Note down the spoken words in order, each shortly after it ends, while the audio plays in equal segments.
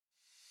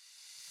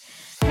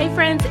Hey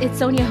friends, it's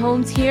Sonia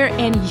Holmes here,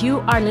 and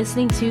you are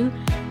listening to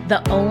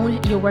the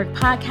Own Your Work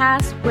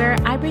podcast, where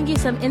I bring you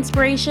some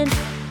inspiration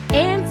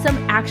and some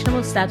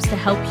actionable steps to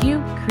help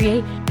you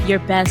create your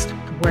best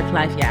work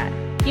life yet.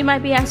 You might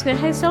be asking,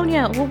 hey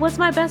Sonia, well, what's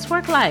my best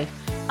work life?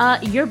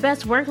 Your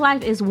best work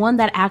life is one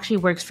that actually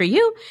works for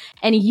you,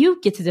 and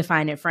you get to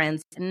define it,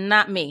 friends,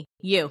 not me,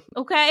 you,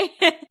 okay?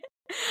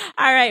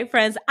 All right,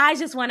 friends, I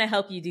just want to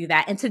help you do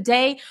that. And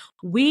today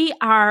we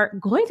are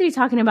going to be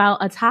talking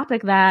about a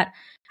topic that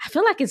I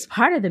feel like is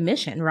part of the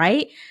mission,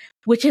 right?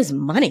 Which is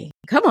money.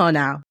 Come on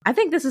now. I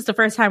think this is the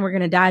first time we're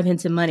going to dive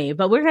into money,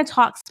 but we're going to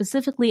talk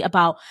specifically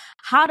about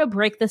how to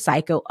break the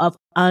cycle of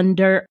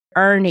under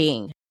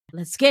earning.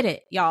 Let's get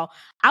it, y'all.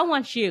 I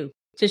want you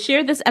to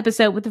share this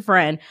episode with a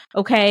friend,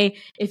 okay?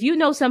 If you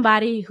know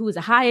somebody who is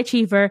a high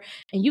achiever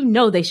and you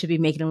know they should be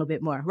making a little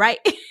bit more, right?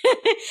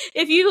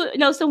 If you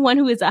know someone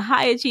who is a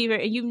high achiever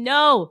and you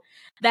know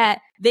that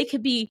they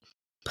could be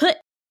put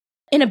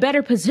in a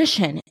better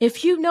position,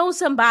 if you know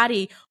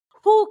somebody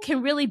who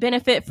can really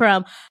benefit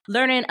from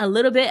learning a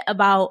little bit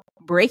about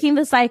breaking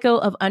the cycle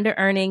of under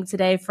earning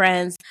today,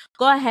 friends,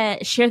 go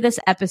ahead, share this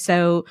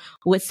episode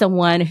with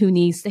someone who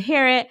needs to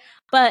hear it.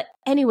 But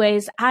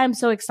anyways, I'm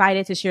so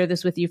excited to share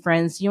this with you,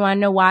 friends. You want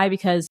to know why?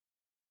 Because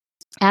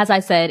as I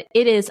said,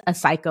 it is a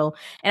cycle.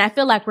 And I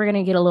feel like we're going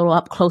to get a little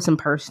up close and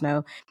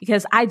personal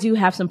because I do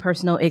have some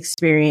personal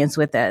experience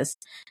with this.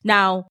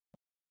 Now,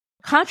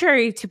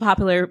 contrary to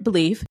popular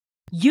belief,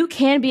 you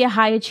can be a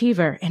high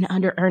achiever and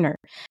under earner,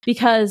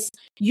 because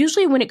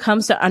usually when it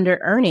comes to under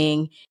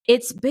earning,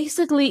 it's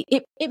basically,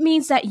 it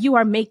means that you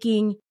are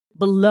making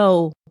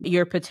below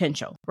your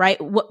potential, right?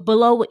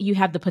 Below what you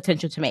have the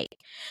potential to make.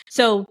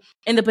 So,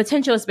 and the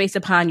potential is based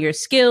upon your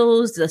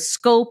skills, the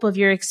scope of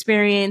your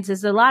experience.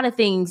 There's a lot of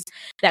things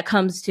that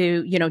comes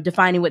to,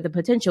 defining what the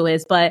potential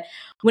is. But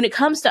when it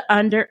comes to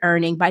under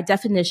earning, by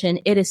definition,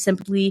 it is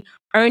simply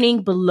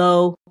earning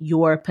below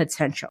your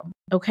potential.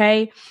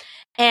 Okay.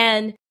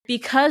 And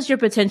because your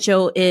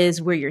potential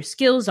is where your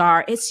skills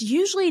are, it's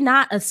usually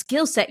not a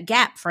skill set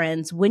gap,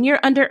 friends. When you're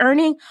under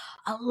earning,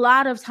 a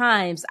lot of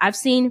times I've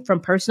seen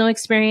from personal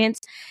experience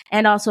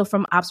and also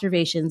from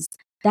observations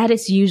that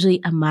it's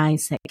usually a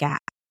mindset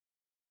gap.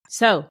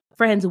 So,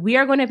 friends, we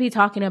are going to be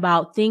talking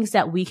about things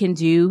that we can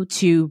do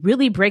to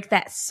really break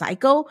that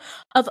cycle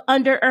of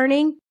under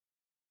earning.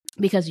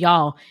 Because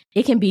y'all,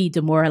 it can be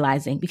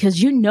demoralizing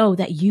because you know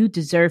that you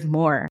deserve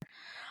more.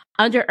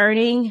 Under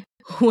earning,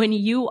 when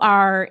you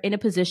are in a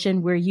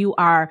position where you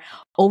are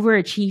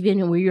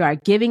overachieving and where you are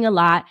giving a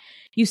lot,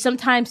 you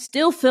sometimes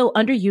still feel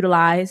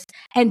underutilized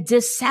and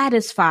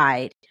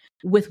dissatisfied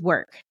with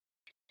work.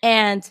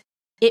 And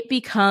it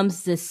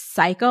becomes this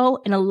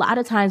cycle. And a lot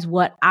of times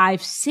what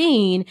I've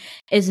seen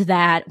is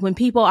that when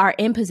people are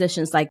in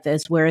positions like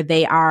this, where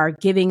they are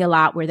giving a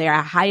lot, where they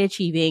are high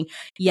achieving,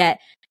 yet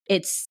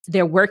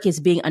their work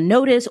is being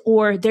unnoticed,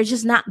 or they're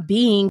just not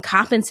being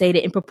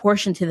compensated in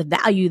proportion to the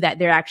value that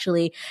they're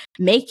actually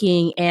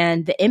making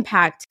and the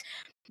impact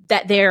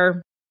that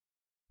they're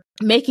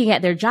making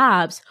at their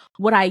jobs.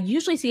 What I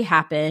usually see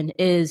happen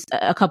is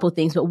a couple of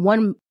things, but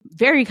one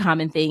very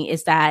common thing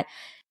is that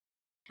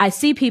I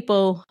see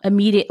people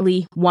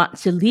immediately want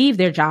to leave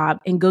their job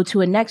and go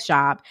to a next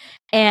job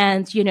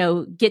and,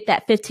 get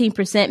that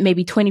 15%,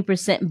 maybe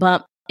 20%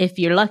 bump if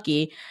you're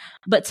lucky.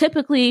 But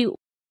typically,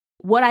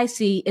 what I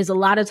see is a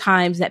lot of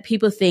times that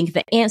people think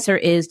the answer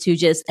is to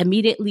just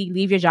immediately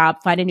leave your job,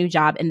 find a new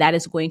job, and that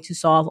is going to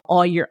solve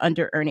all your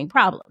under earning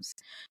problems.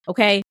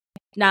 Okay.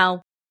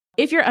 Now,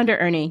 if you're under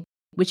earning,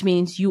 which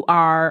means you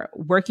are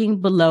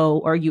working below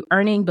or you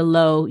earning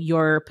below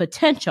your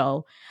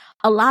potential,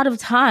 a lot of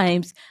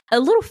times a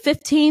little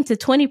 15 to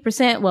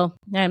 20%, well,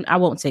 I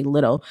won't say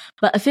little,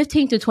 but a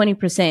 15 to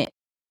 20%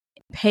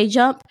 pay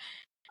jump,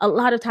 a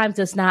lot of times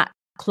does not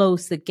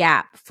close the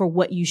gap for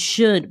what you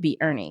should be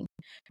earning,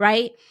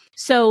 right?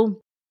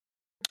 So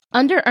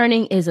under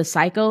earning is a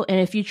cycle. And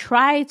if you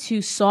try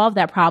to solve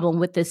that problem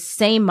with the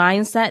same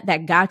mindset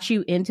that got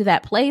you into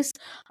that place,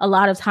 a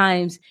lot of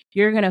times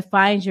you're going to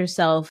find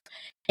yourself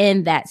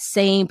in that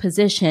same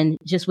position,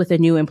 just with a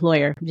new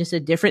employer, just a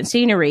different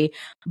scenery,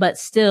 but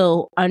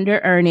still under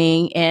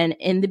earning. And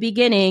in the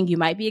beginning, you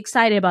might be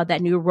excited about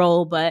that new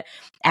role, but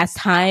as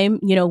time,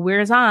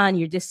 wears on,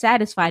 you're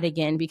dissatisfied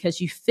again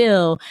because you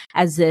feel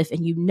as if,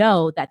 and you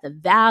know that the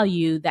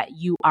value that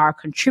you are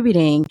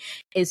contributing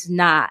is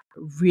not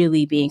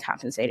really being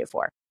compensated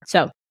for.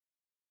 So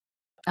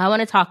I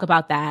want to talk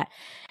about that.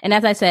 And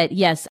as I said,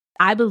 yes,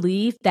 I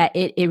believe that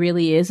it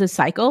really is a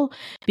cycle,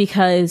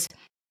 because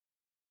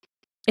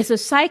it's a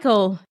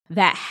cycle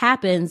that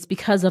happens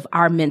because of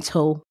our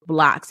mental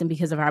blocks and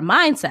because of our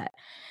mindset.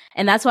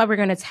 And that's why we're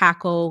going to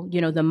tackle, the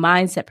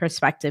mindset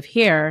perspective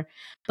here.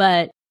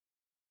 But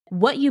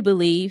what you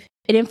believe,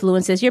 it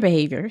influences your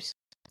behaviors.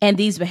 And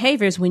these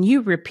behaviors, when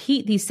you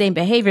repeat these same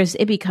behaviors,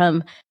 it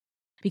becomes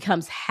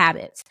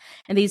habits.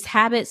 And these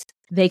habits,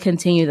 they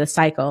continue the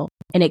cycle,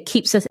 and it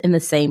keeps us in the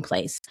same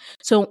place.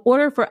 So in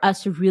order for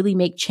us to really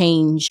make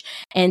change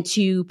and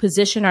to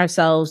position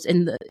ourselves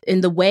in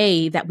the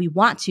way that we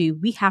want to,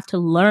 we have to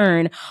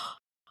learn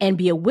and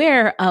be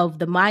aware of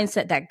the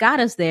mindset that got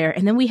us there.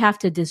 And then we have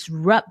to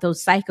disrupt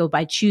those cycles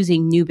by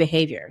choosing new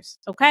behaviors.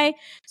 Okay.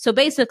 So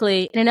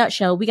basically, in a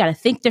nutshell, we got to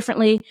think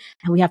differently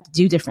and we have to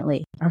do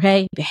differently.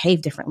 Okay.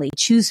 Behave differently,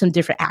 choose some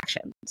different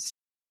actions.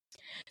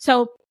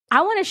 So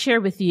I want to share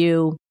with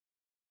you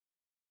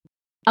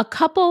a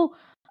couple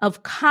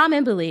of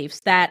common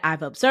beliefs that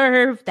I've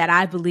observed, that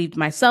I believed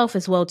myself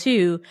as well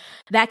too,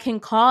 that can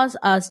cause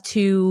us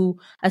to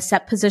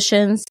accept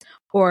positions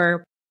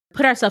or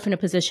put ourselves in a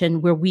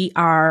position where we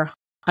are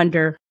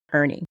under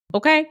earning.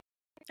 Okay.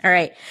 All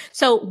right.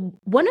 So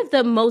one of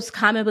the most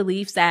common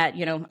beliefs that,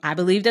 I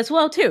believed as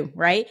well too,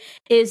 right,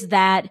 is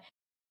that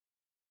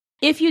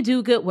if you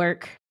do good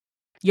work,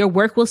 your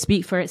work will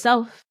speak for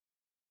itself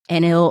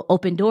and it'll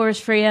open doors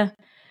for you,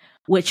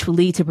 which will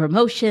lead to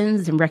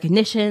promotions and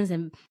recognitions,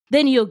 and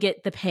then you'll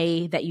get the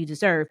pay that you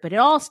deserve. But it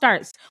all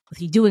starts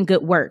with you doing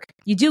good work.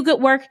 You do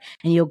good work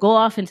and you'll go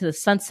off into the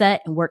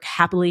sunset and work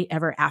happily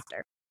ever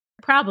after.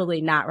 Probably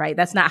not, right?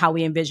 That's not how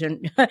we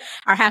envision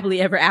our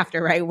happily ever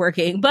after, right?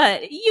 Working,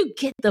 but you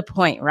get the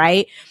point,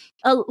 right?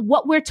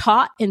 What we're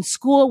taught in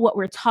school, what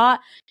we're taught,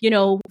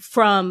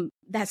 from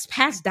that's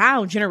passed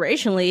down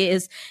generationally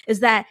is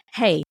that,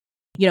 hey,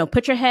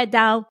 put your head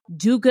down,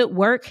 do good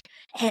work,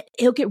 and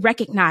it'll get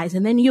recognized,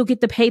 and then you'll get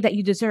the pay that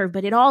you deserve.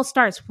 But it all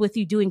starts with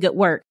you doing good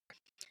work.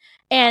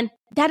 And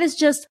that is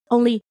just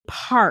only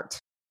part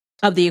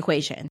of the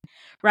equation,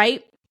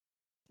 right?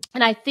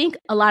 And I think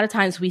a lot of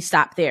times we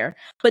stop there.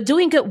 But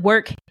doing good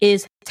work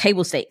is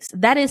table stakes.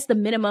 That is the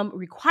minimum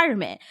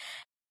requirement.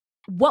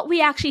 What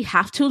we actually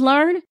have to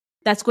learn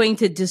that's going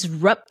to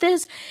disrupt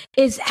this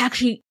is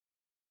actually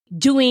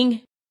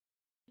doing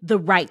the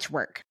right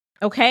work.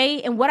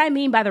 Okay. And what I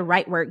mean by the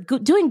right work,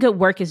 doing good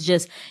work is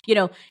just,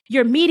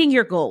 you're meeting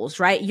your goals,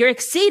 right? You're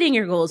exceeding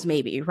your goals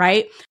maybe,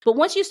 right? But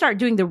once you start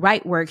doing the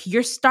right work,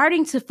 you're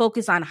starting to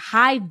focus on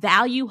high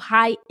value,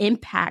 high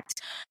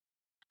impact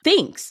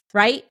things,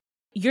 right?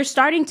 You're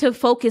starting to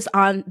focus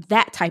on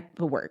that type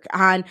of work,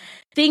 on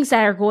things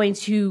that are going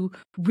to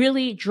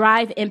really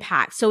drive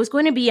impact. So it's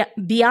going to be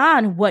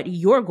beyond what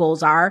your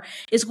goals are.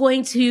 It's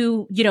going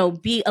to,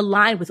 be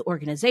aligned with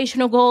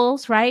organizational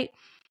goals, right?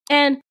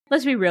 And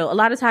let's be real. A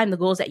lot of time, the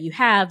goals that you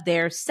have,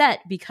 they're set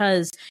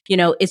because,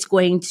 it's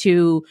going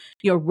to,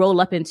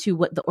 roll up into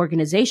what the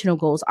organizational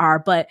goals are.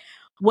 But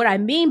what I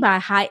mean by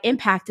high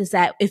impact is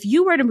that if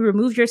you were to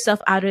remove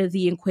yourself out of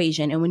the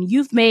equation, and when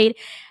you've made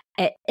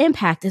an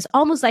impact, it's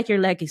almost like your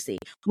legacy.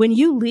 When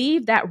you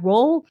leave that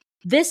role,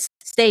 this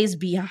stays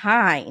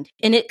behind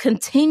and it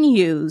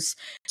continues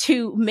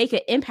to make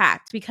an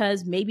impact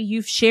because maybe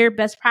you've shared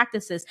best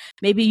practices.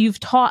 Maybe you've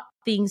taught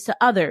things to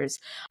others.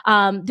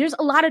 There's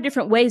a lot of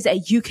different ways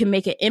that you can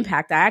make an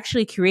impact. I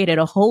actually created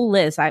a whole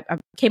list. I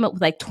came up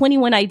with like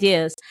 21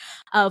 ideas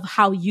of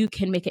how you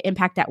can make an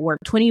impact at work,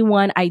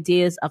 21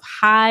 ideas of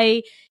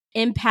high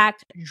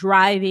impact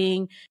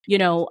driving,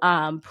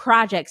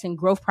 projects and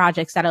growth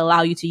projects that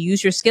allow you to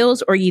use your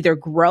skills or either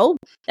grow.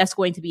 That's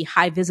going to be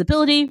high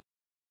visibility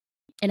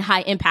and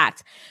high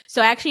impact.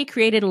 So I actually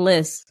created a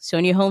list,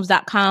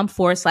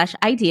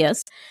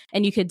 soniaholmes.com/ideas,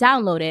 and you could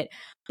download it.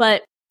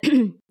 But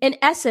in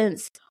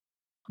essence,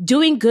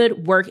 doing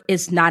good work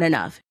is not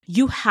enough.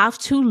 You have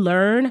to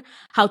learn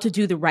how to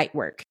do the right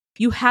work.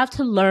 You have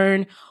to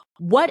learn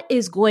what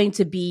is going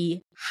to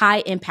be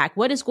high impact,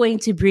 what is going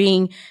to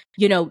bring,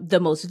 the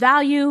most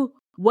value,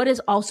 what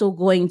is also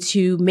going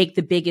to make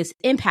the biggest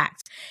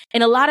impact.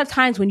 And a lot of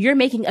times when you're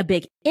making a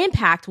big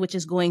impact, which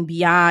is going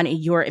beyond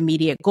your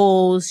immediate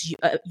goals,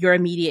 your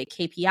immediate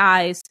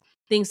KPIs,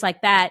 things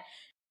like that,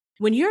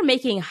 when you're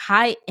making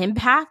high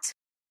impact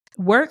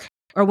work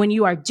or when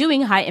you are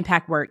doing high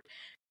impact work,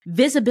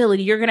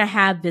 visibility, you're going to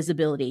have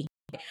visibility.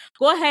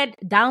 Go ahead,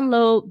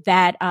 download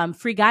that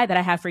free guide that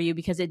I have for you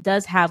because it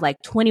does have like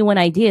 21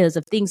 ideas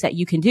of things that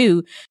you can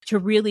do to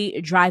really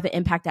drive an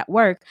impact at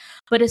work.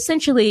 But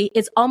essentially,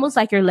 it's almost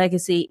like your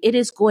legacy. It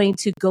is going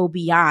to go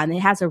beyond. It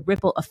has a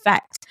ripple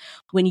effect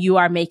when you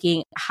are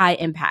making high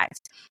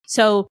impact.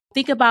 So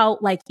think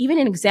about like even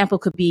an example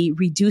could be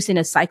reducing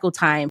a cycle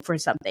time for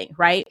something,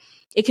 right?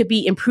 It could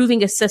be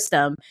improving a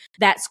system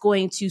that's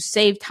going to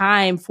save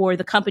time for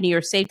the company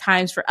or save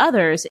times for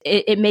others.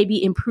 It may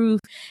be improve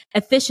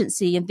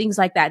efficiency and things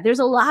like that. There's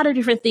a lot of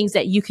different things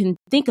that you can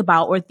think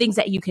about or things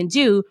that you can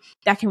do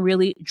that can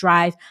really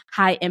drive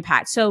high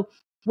impact. So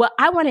what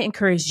I want to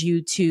encourage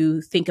you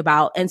to think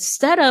about,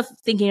 instead of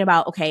thinking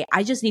about, okay,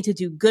 I just need to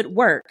do good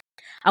work,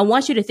 I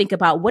want you to think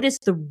about what is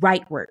the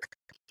right work?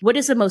 What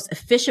is the most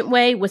efficient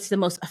way? What's the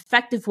most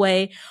effective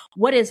way?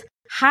 What is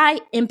high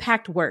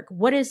impact work?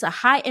 What is a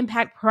high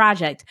impact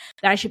project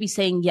that I should be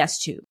saying yes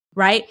to,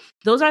 right?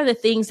 Those are the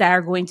things that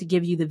are going to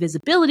give you the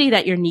visibility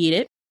that you're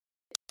needed,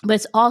 but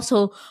it's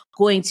also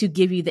going to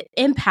give you the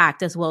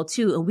impact as well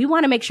too. And we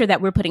want to make sure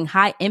that we're putting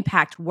high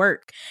impact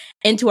work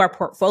into our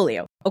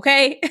portfolio.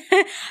 Okay.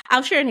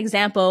 I'll share an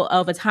example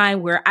of a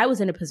time where I was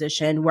in a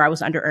position where I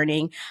was under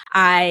earning.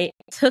 I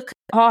took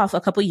off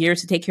a couple years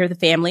to take care of the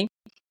family,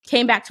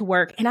 came back to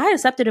work, and I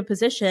accepted a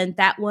position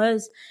that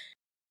was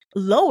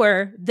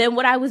lower than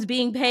what I was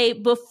being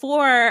paid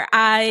before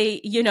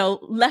I,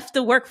 left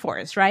the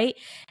workforce, right?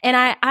 And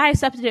I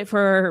accepted it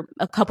for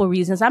a couple of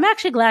reasons. I'm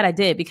actually glad I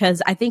did,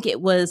 because I think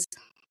it was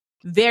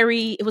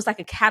like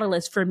a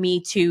catalyst for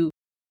me to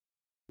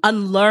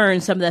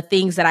unlearn some of the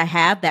things that I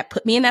have that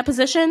put me in that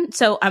position.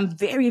 So I'm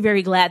very,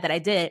 very glad that I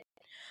did.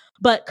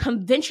 But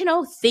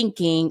conventional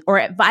thinking or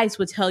advice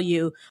would tell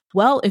you,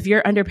 well, if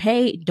you're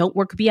underpaid, don't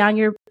work beyond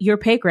your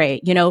pay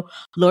grade,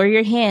 lower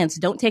your hands,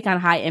 don't take on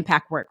high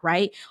impact work,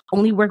 right?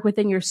 Only work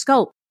within your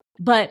scope.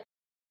 But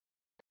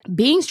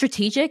being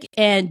strategic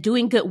and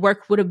doing good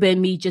work would have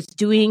been me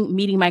just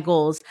meeting my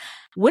goals.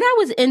 When I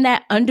was in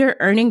that under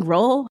earning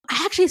role,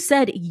 I actually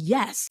said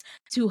yes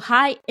to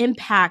high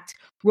impact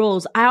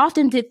roles. I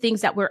often did things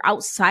that were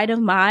outside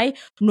of my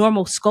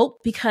normal scope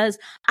because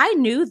I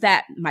knew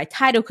that my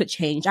title could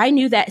change. I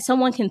knew that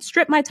someone can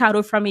strip my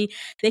title from me.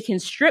 They can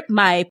strip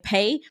my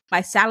pay.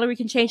 My salary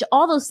can change.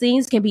 All those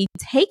things can be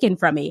taken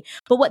from me.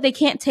 But what they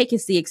can't take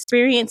is the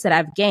experience that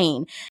I've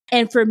gained.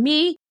 And for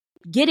me,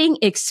 getting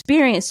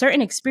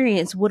certain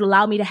experience would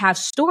allow me to have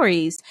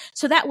stories.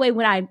 So that way,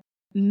 when I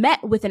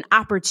met with an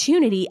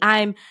opportunity,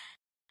 I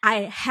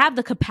have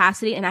the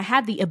capacity and I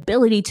have the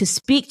ability to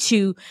speak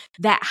to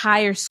that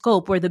higher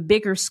scope or the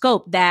bigger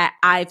scope that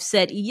I've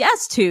said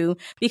yes to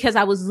because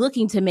I was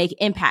looking to make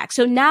impact.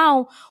 So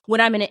now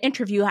when I'm in an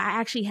interview, I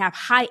actually have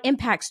high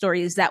impact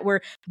stories that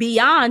were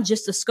beyond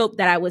just the scope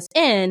that I was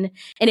in,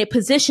 and it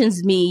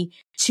positions me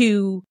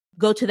to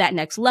go to that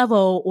next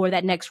level or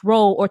that next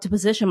role, or to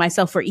position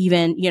myself for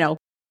even,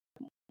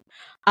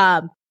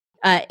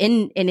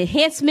 in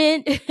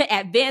enhancement,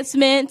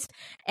 advancement,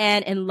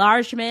 and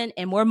enlargement,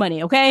 and more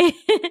money. Okay.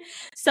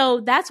 So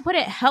that's what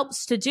it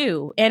helps to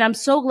do. And I'm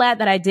so glad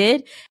that I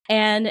did.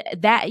 And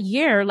that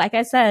year, like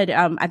I said,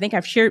 I think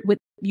I've shared with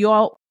you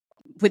all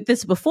with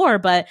this before,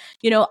 but,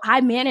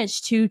 I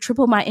managed to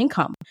triple my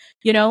income.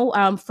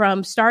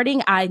 From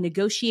starting, I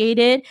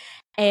negotiated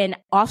an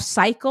off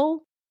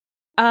cycle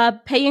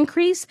pay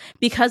increase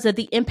because of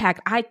the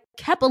impact. I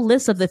kept a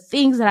list of the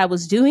things that I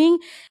was doing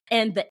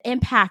and the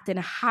impact and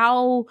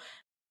how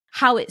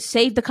it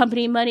saved the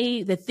company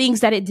money, the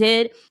things that it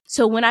did.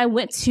 So when I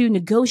went to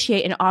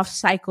negotiate an off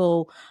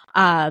cycle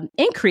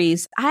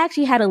increase, I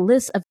actually had a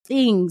list of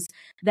things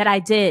that I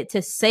did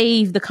to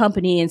save the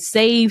company and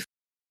save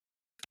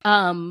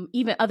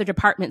even other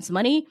departments'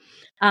 money.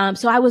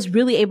 So I was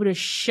really able to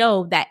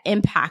show that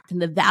impact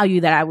and the value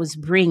that I was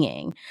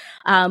bringing.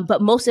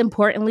 But most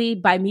importantly,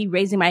 by me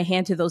raising my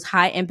hand to those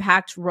high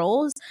impact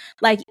roles,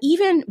 like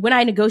even when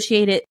I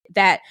negotiated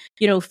that,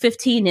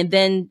 15, and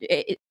then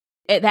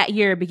that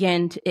year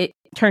it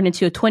turned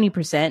into a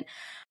 20%,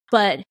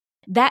 but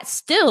that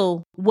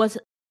still was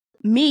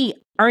me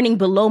earning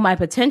below my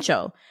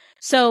potential.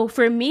 So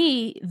for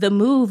me,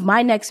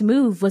 my next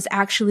move was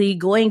actually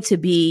going to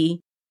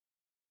be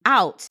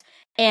out.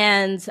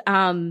 And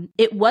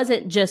it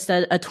wasn't just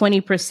a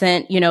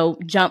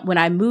 20%, jump when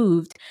I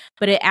moved,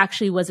 but it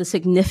actually was a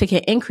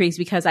significant increase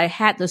because I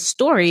had the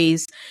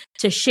stories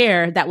to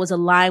share that was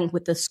aligned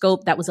with the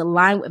scope, that was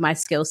aligned with my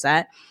skill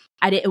set.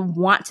 I didn't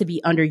want to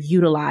be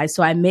underutilized.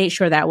 So I made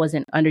sure that I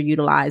wasn't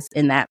underutilized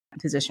in that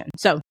position.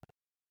 So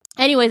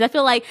anyways, I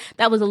feel like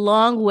that was a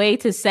long way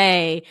to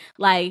say,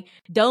 like,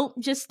 don't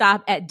just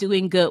stop at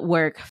doing good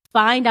work.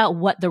 Find out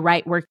what the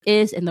right work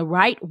is. And the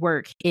right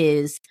work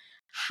is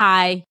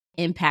high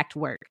impact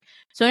work.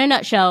 So in a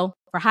nutshell,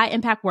 for high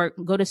impact work,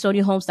 go to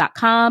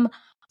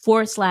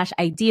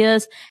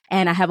soniaholmes.com/ideas.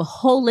 And I have a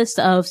whole list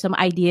of some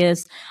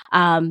ideas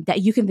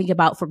that you can think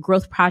about for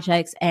growth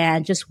projects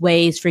and just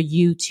ways for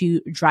you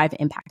to drive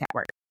impact at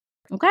work.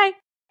 Okay.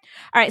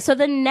 All right. So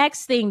the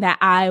next thing that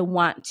I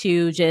want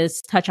to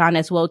just touch on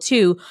as well,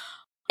 too,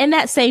 in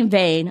that same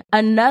vein,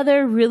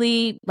 another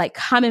really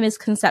common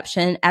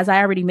misconception, as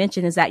I already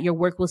mentioned, is that your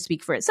work will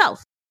speak for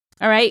itself.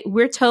 All right.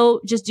 We're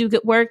told just do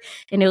good work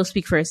and it'll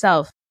speak for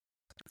itself.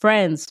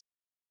 Friends,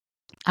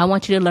 I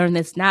want you to learn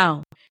this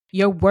now.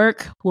 Your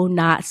work will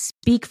not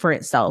speak for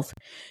itself.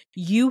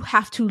 You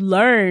have to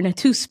learn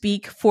to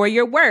speak for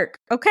your work.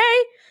 Okay.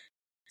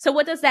 So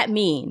what does that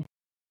mean?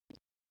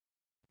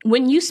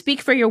 When you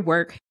speak for your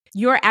work,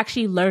 you're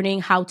actually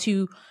learning how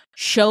to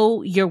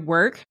show your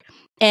work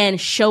and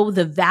show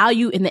the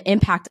value and the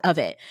impact of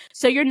it.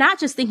 So you're not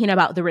just thinking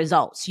about the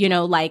results,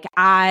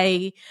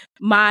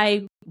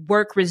 my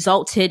work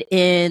resulted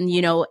in,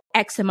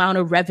 X amount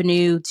of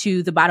revenue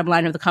to the bottom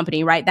line of the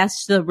company, right?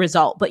 That's the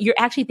result. But you're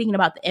actually thinking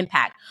about the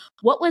impact.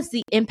 What was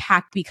the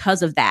impact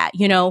because of that?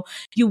 You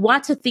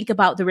want to think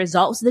about the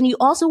results. Then you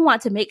also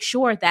want to make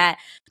sure that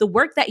the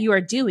work that you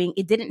are doing,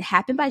 it didn't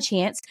happen by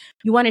chance.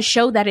 You want to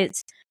show that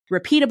it's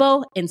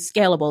repeatable and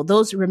scalable.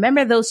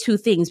 Remember those two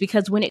things,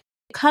 because when it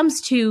comes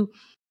to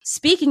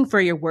speaking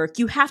for your work,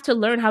 you have to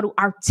learn how to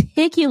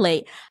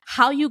articulate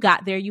how you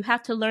got there. You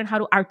have to learn how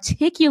to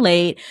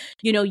articulate,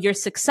 your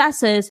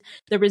successes,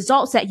 the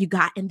results that you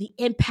got, and the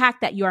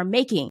impact that you are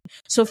making.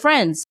 So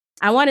friends,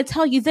 I want to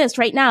tell you this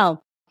right now.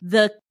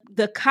 The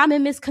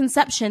common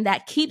misconception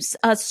that keeps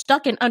us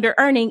stuck in under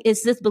earning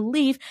is this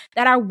belief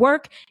that our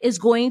work is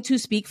going to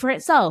speak for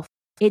itself.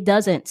 It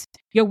doesn't.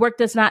 Your work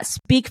does not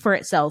speak for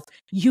itself.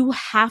 You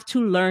have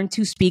to learn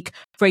to speak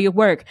for your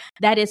work.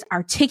 That is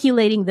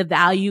articulating the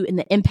value and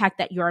the impact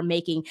that you are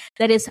making.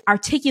 That is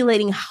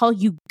articulating how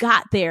you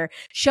got there,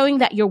 showing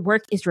that your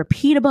work is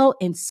repeatable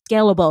and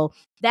scalable.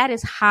 That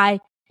is high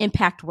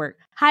impact work.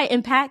 High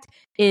impact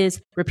is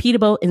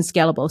repeatable and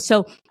scalable.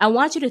 So I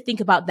want you to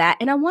think about that.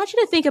 And I want you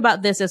to think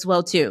about this as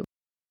well, too.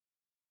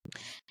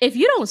 If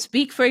you don't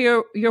speak for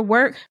your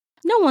work,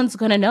 no one's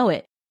going to know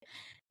it.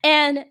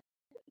 And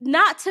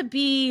not to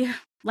be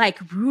like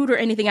rude or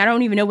anything, I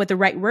don't even know what the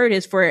right word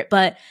is for it,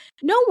 but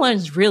no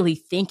one's really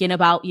thinking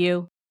about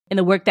you and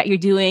the work that you're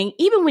doing.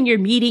 Even when you're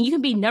meeting, you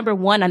can be number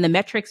one on the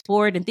metrics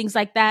board and things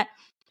like that.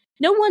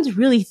 No one's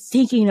really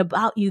thinking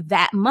about you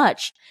that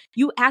much.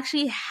 You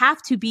actually have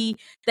to be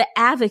the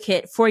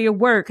advocate for your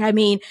work. I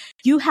mean,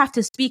 you have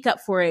to speak up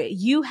for it.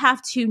 You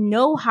have to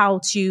know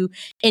how to,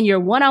 in your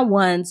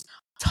one-on-ones,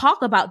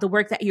 talk about the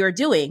work that you're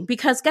doing,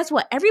 because guess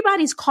what?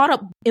 Everybody's caught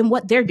up in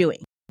what they're doing.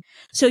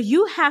 So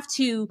you have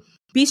to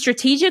be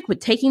strategic with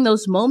taking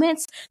those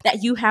moments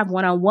that you have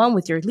one-on-one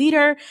with your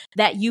leader,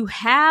 that you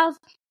have,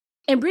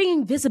 and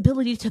bringing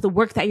visibility to the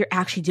work that you're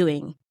actually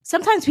doing.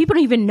 Sometimes people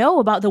don't even know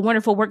about the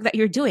wonderful work that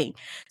you're doing.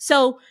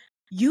 So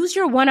use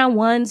your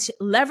one-on-ones,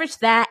 leverage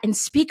that, and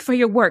speak for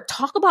your work.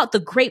 Talk about the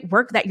great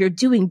work that you're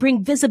doing.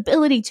 Bring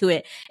visibility to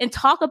it, and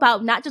talk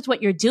about not just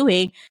what you're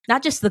doing,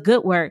 not just the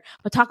good work,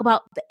 but talk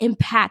about the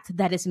impact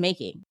that it's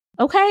making.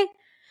 Okay?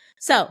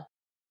 So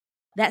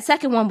that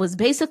second one was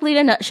basically in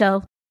a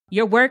nutshell.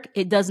 Your work,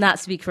 it does not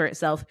speak for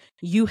itself.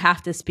 You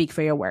have to speak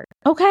for your work.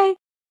 Okay?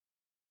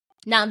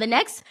 Now, the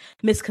next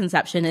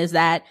misconception is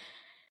that,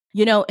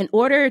 in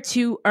order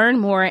to earn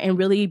more and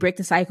really break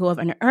the cycle of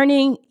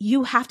earning,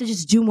 you have to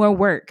just do more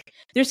work.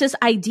 There's this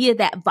idea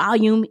that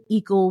volume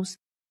equals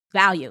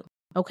value.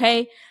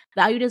 Okay?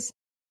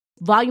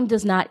 Volume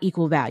does not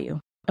equal value.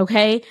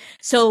 Okay?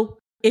 So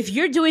if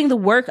you're doing the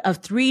work of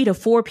 3 to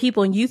 4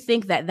 people and you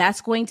think that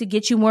that's going to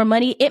get you more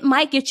money, it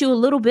might get you a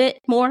little bit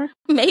more,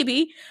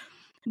 maybe,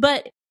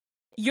 but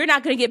you're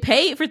not going to get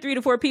paid for 3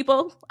 to 4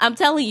 people. I'm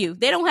telling you,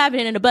 they don't have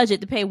it in a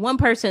budget to pay one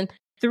person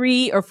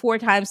 3 or 4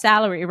 times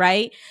salary,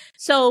 right?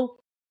 So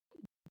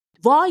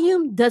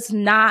volume does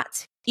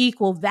not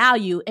equal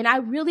value. And I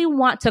really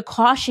want to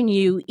caution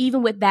you,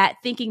 even with that,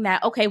 thinking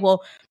that, okay,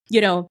 well,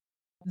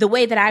 the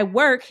way that I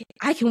work,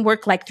 I can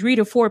work like 3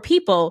 to 4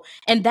 people,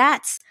 and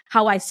that's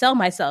how I sell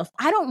myself.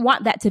 I don't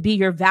want that to be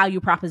your value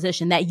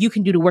proposition, that you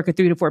can do the work of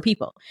 3 to 4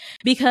 people.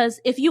 Because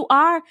if you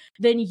are,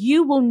 then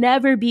you will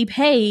never be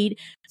paid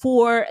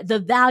for the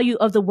value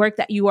of the work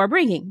that you are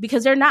bringing,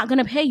 because they're not going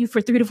to pay you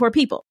for 3 to 4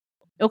 people.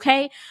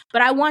 Okay?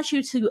 But I want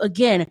you to,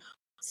 again,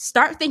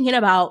 start thinking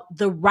about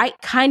the right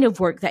kind of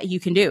work that you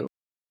can do.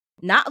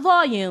 Not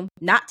volume,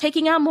 not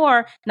taking on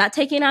more, not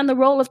taking on the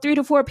role of 3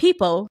 to 4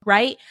 people,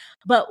 right?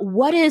 But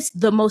what is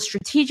the most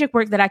strategic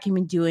work that I can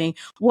be doing?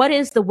 What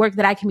is the work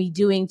that I can be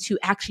doing to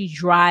actually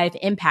drive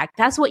impact?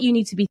 That's what you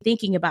need to be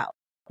thinking about,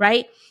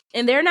 right?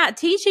 And they're not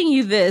teaching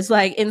you this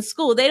like in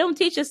school. They don't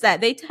teach us that.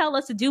 They tell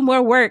us to do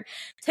more work,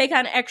 take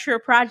on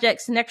extra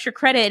projects and extra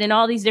credit and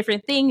all these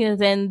different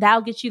things, and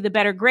that'll get you the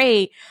better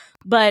grade.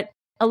 But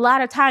a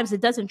lot of times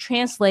it doesn't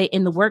translate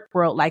in the work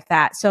world like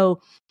that.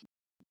 So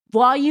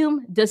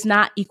volume does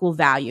not equal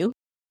value,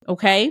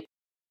 okay?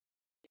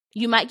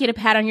 You might get a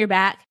pat on your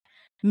back,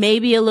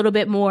 maybe a little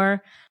bit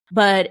more,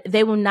 but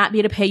they will not be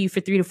able to pay you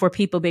for 3 to 4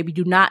 people, baby.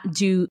 Do not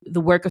do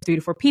the work of 3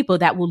 to 4 people.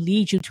 That will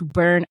lead you to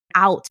burn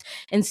out.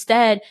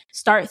 Instead,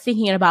 start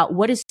thinking about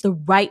what is the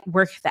right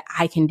work that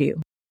I can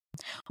do?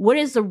 What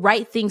is the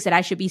right things that I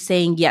should be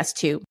saying yes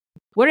to?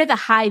 What are the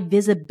high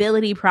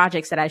visibility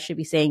projects that I should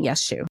be saying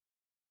yes to?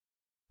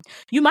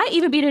 You might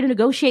even be able to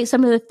negotiate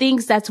some of the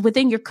things that's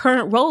within your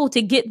current role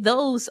to get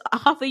those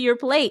off of your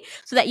plate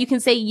so that you can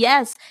say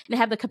yes and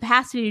have the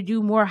capacity to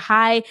do more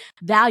high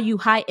value,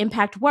 high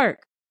impact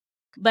work.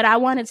 But I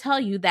want to tell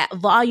you that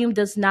volume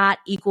does not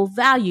equal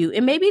value.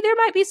 And maybe there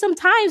might be some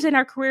times in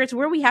our careers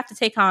where we have to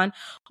take on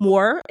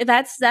more.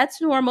 That's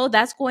normal.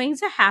 That's going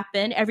to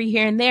happen every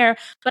here and there.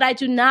 But I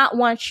do not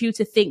want you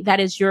to think that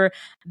is your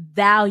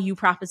value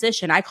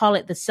proposition. I call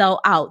it the sell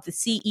out, the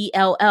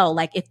CELL.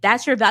 Like if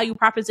that's your value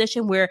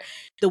proposition, where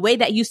the way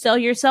that you sell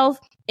yourself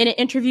in an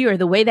interview or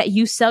the way that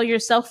you sell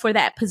yourself for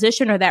that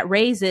position or that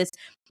raise is,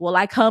 well,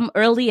 I come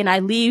early and I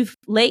leave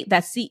late.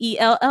 That's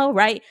CELL,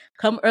 right?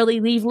 Come early,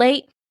 leave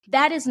late.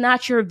 That is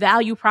not your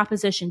value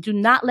proposition. Do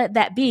not let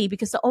that be,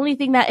 because the only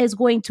thing that is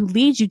going to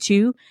lead you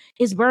to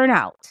is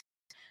burnout.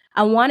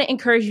 I want to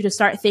encourage you to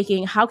start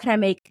thinking, how can I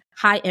make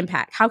high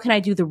impact? How can I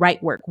do the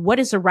right work? What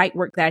is the right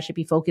work that I should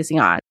be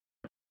focusing on?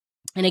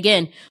 And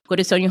again, go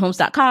to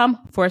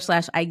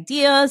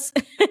soniaholmes.com/ideas.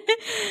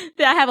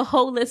 I have a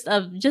whole list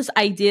of just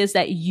ideas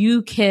that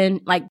you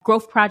can, like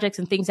growth projects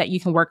and things that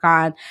you can work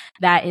on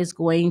that is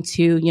going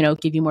to,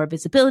 give you more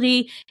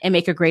visibility and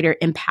make a greater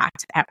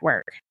impact at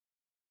work.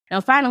 Now,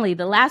 finally,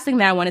 the last thing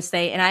that I want to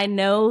say, and I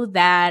know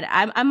that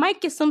I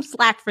might get some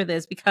slack for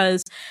this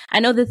because I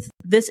know that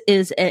this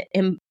is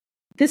an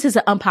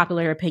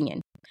unpopular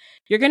opinion.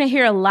 You're going to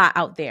hear a lot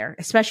out there,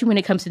 especially when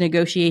it comes to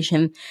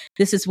negotiation.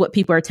 This is what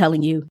people are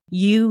telling you.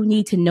 You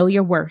need to know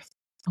your worth.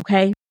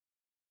 Okay.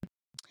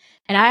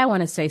 And I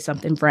want to say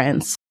something,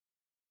 friends.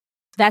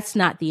 That's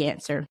not the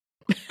answer,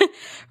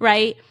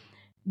 right?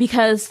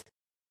 Because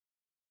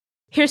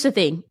here's the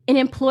thing. An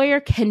employer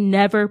can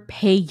never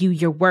pay you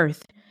your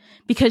worth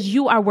because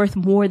you are worth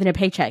more than a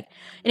paycheck.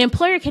 An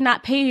employer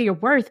cannot pay you your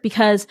worth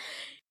because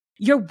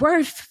your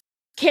worth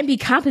can't be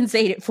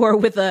compensated for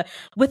with a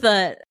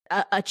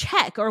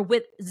check or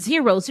with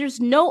zeros. There's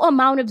no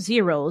amount of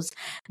zeros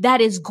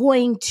that is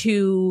going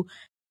to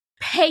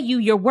pay you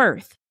your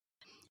worth.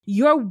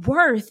 Your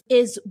worth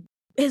is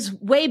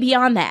way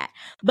beyond that.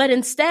 But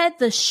instead,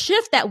 the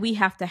shift that we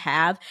have to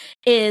have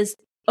is,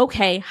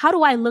 okay, how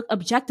do I look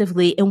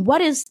objectively and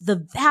what is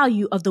the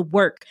value of the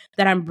work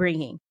that I'm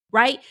bringing,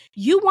 right?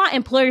 You want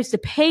employers to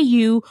pay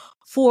you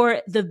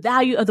for the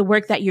value of the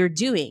work that you're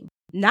doing,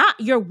 not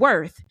your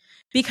worth,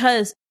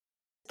 because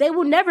they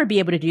will never be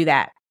able to do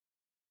that.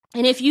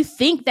 And if you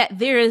think that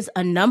there is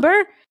a number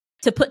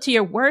to put to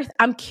your worth,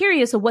 I'm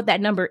curious of what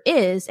that number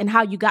is and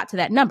how you got to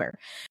that number,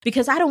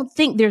 because I don't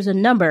think there's a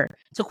number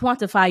to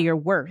quantify your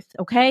worth.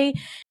 Okay.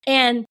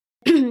 And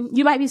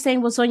you might be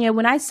saying, well, Sonia,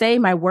 when I say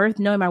my worth,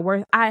 knowing my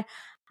worth, I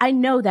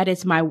know that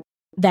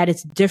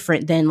it's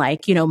different than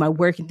like, my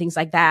work and things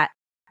like that.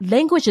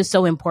 Language is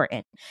so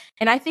important.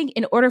 And I think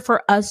in order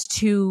for us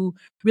to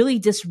really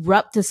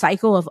disrupt the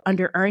cycle of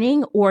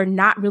under-earning or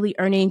not really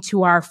earning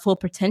to our full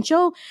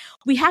potential,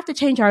 we have to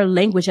change our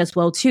language as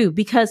well too,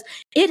 because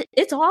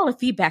it's all a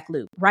feedback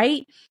loop,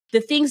 right?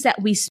 The things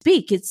that we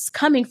speak, it's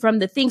coming from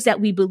the things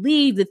that we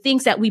believe,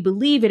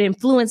 it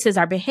influences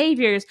our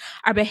behaviors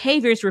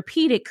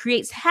repeat it,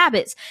 creates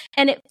habits,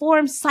 and it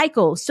forms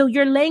cycles. So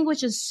your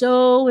language is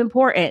so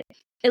important,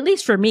 at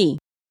least for me.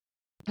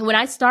 When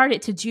I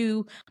started to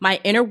do my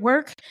inner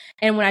work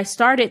and when I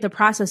started the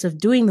process of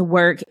doing the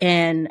work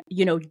and,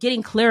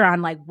 getting clear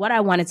on like what I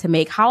wanted to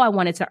make, how I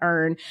wanted to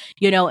earn,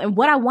 and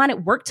what I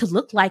wanted work to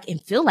look like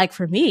and feel like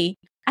for me,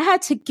 I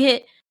had to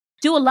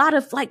do a lot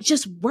of like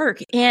just work.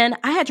 And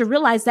I had to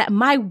realize that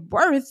my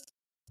worth,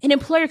 an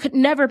employer could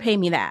never pay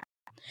me that.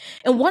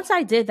 And once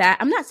I did that,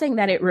 I'm not saying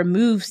that it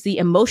removes the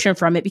emotion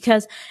from it,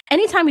 because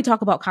anytime we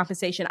talk about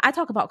compensation, I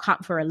talk about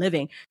comp for a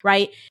living,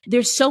 right?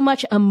 There's so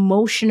much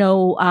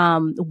emotional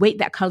weight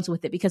that comes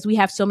with it because we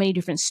have so many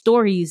different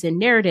stories and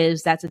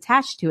narratives that's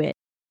attached to it.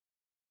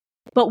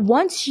 But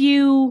once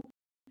you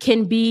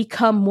can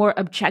become more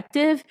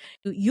objective,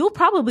 you'll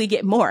probably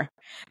get more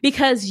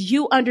because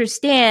you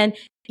understand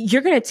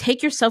you're going to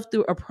take yourself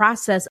through a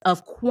process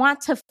of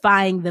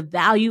quantifying the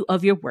value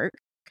of your work,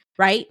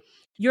 right?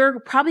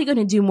 You're probably going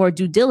to do more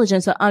due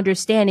diligence of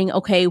understanding,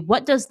 okay,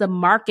 what does the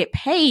market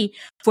pay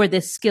for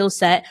this skill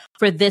set,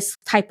 for this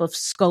type of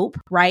scope,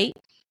 right?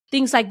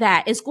 Things like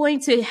that. It's going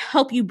to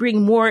help you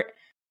bring more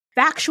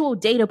factual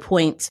data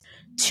points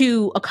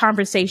to a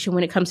conversation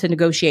when it comes to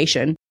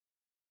negotiation.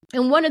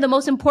 And one of the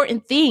most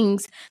important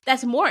things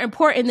that's more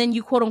important than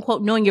you, quote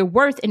unquote, knowing your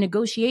worth in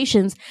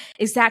negotiations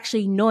is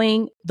actually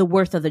knowing the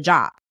worth of the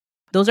job.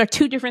 Those are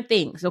two different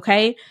things,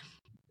 okay?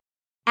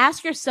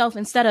 Ask yourself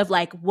instead of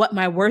like what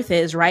my worth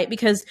is, right?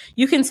 Because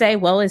you can say,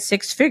 well, it's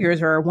 6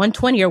 figures or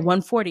 120 or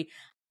 140.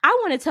 I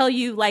want to tell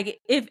you, like,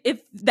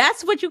 if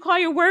that's what you call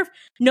your worth,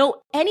 no,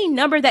 any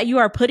number that you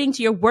are putting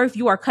to your worth,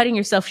 you are cutting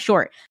yourself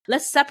short.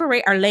 Let's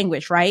separate our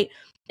language, right?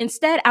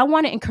 Instead, I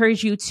want to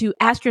encourage you to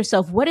ask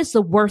yourself, what is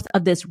the worth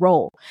of this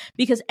role?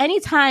 Because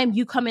anytime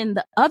you come in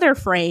the other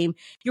frame,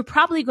 you're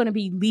probably going to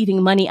be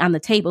leaving money on the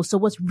table. So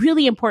what's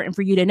really important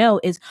for you to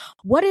know is,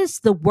 what is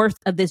the worth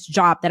of this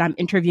job that I'm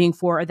interviewing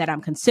for or that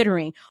I'm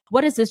considering?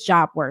 What is this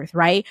job worth,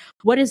 right?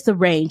 What is the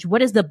range?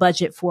 What is the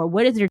budget for?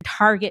 What is your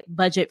target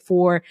budget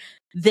for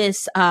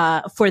this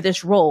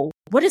role?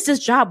 What is this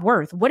job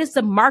worth? What is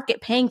the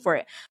market paying for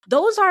it?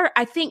 Those are,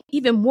 I think,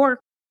 even more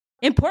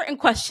important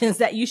questions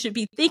that you should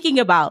be thinking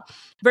about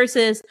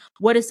versus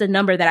what is the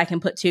number that I can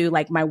put to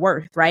like my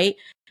worth, right?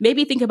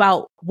 Maybe think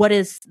about what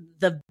is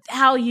the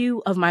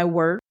value of my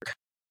work,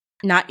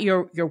 not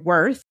your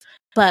worth,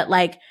 but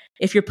like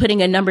if you're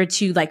putting a number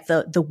to like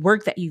the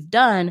work that you've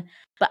done.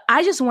 But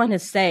I just want to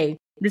say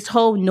this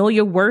whole know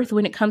your worth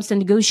when it comes to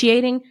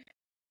negotiating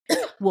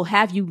will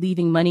have you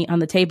leaving money on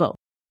the table.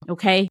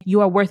 Okay.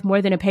 You are worth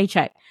more than a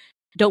paycheck.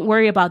 Don't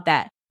worry about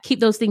that. Keep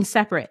those things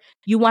separate.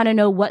 You want to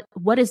know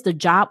what is the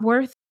job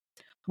worth?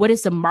 What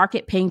is the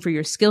market paying for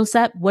your skill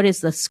set? What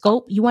is the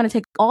scope? You want to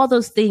take all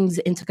those things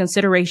into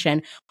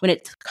consideration when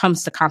it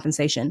comes to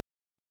compensation.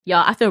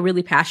 Y'all, I feel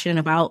really passionate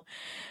about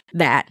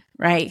that,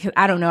 right?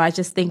 I don't know. I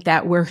just think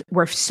that we're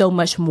worth so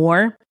much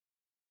more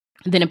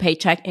than a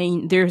paycheck,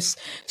 and there's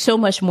so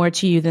much more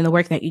to you than the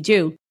work that you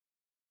do.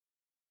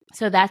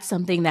 So that's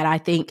something that I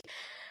think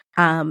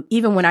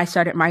even when I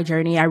started my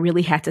journey, I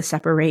really had to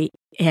separate,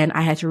 and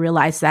I had to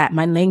realize that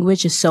my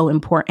language is so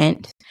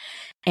important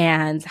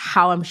and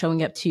how I'm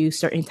showing up to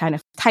certain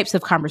types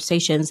of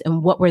conversations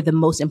and what were the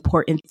most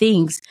important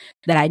things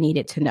that I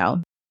needed to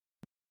know.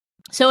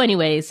 So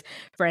anyways,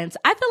 friends,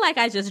 I feel like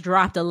I just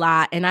dropped a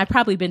lot and I've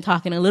probably been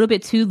talking a little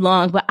bit too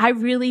long, but I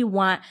really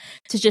want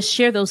to just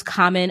share those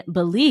common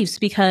beliefs,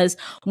 because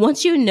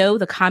once you know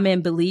the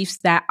common beliefs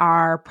that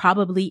are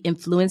probably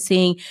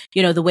influencing,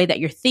 the way that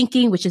you're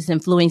thinking, which is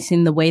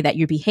influencing the way that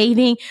you're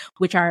behaving,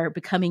 which are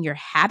becoming your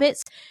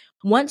habits.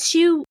 Once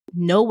you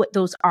know what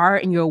those are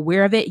and you're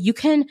aware of it, you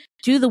can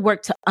do the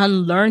work to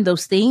unlearn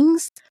those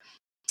things,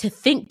 to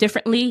think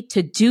differently,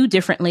 to do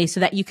differently, so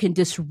that you can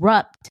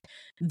disrupt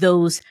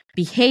those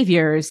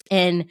behaviors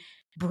and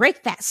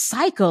break that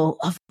cycle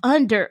of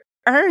under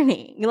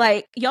earning.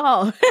 Like,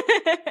 y'all,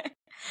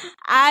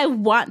 I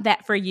want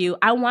that for you.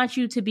 I want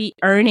you to be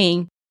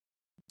earning,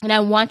 and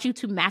I want you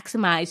to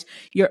maximize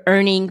your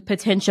earning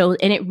potential.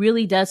 And it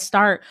really does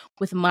start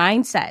with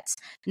mindsets.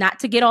 Not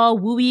to get all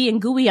wooey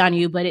and gooey on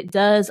you, but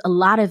a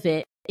lot of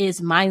it is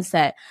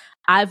mindset.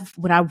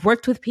 When I've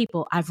worked with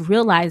people, I've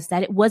realized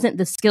that it wasn't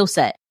the skill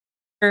set.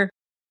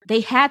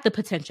 They had the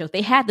potential.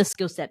 They had the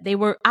skill set. They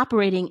were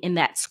operating in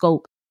that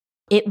scope.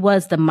 It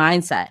was the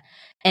mindset,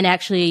 and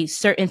actually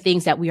certain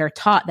things that we are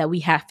taught that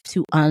we have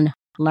to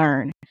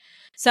unlearn.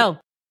 So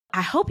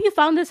I hope you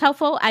found this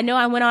helpful. I know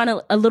I went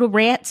on a little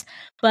rant,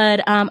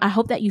 but I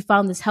hope that you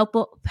found this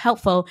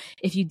helpful.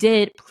 If you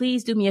did,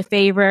 please do me a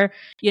favor,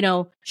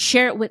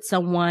 share it with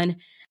someone.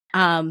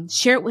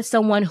 Share it with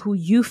someone who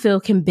you feel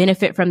can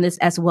benefit from this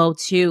as well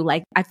too.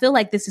 Like, I feel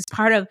like this is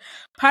part of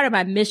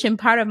my mission.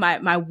 Part of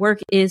my work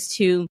is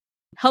to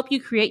help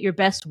you create your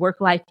best work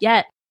life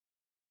yet.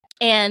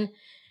 And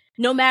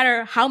no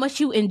matter how much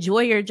you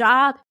enjoy your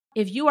job,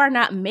 if you are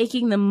not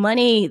making the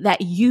money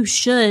that you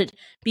should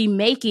be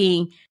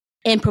making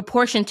in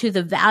proportion to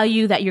the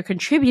value that you're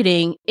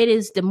contributing, it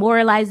is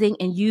demoralizing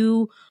and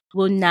you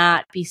will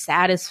not be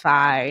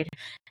satisfied.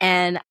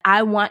 And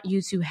I want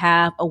you to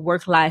have a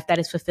work life that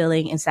is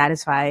fulfilling and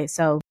satisfying.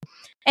 So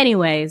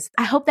anyways,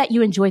 I hope that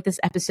you enjoyed this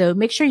episode.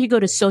 Make sure you go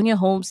to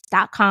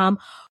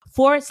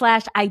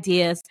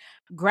soniaholmes.com/ideas.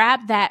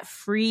 Grab that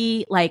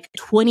free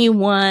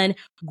 21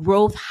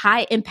 growth,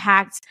 high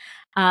impact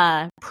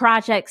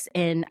projects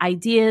and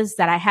ideas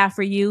that I have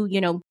for you.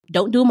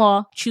 Don't do them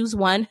all. Choose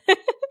one.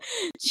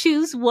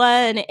 Choose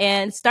one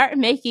and start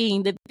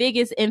making the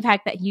biggest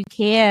impact that you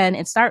can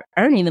and start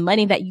earning the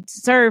money that you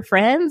deserve,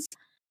 friends.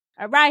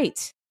 All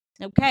right.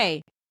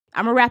 Okay.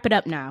 I'm going to wrap it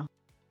up now.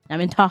 I've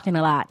been talking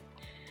a lot.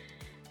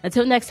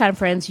 Until next time,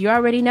 friends, you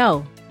already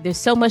know there's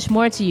so much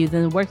more to you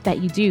than the work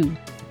that you do.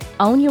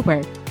 Own your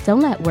work.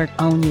 Don't let work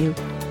own you.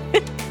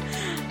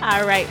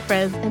 All right,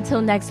 friends.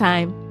 Until next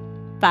time.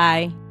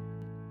 Bye.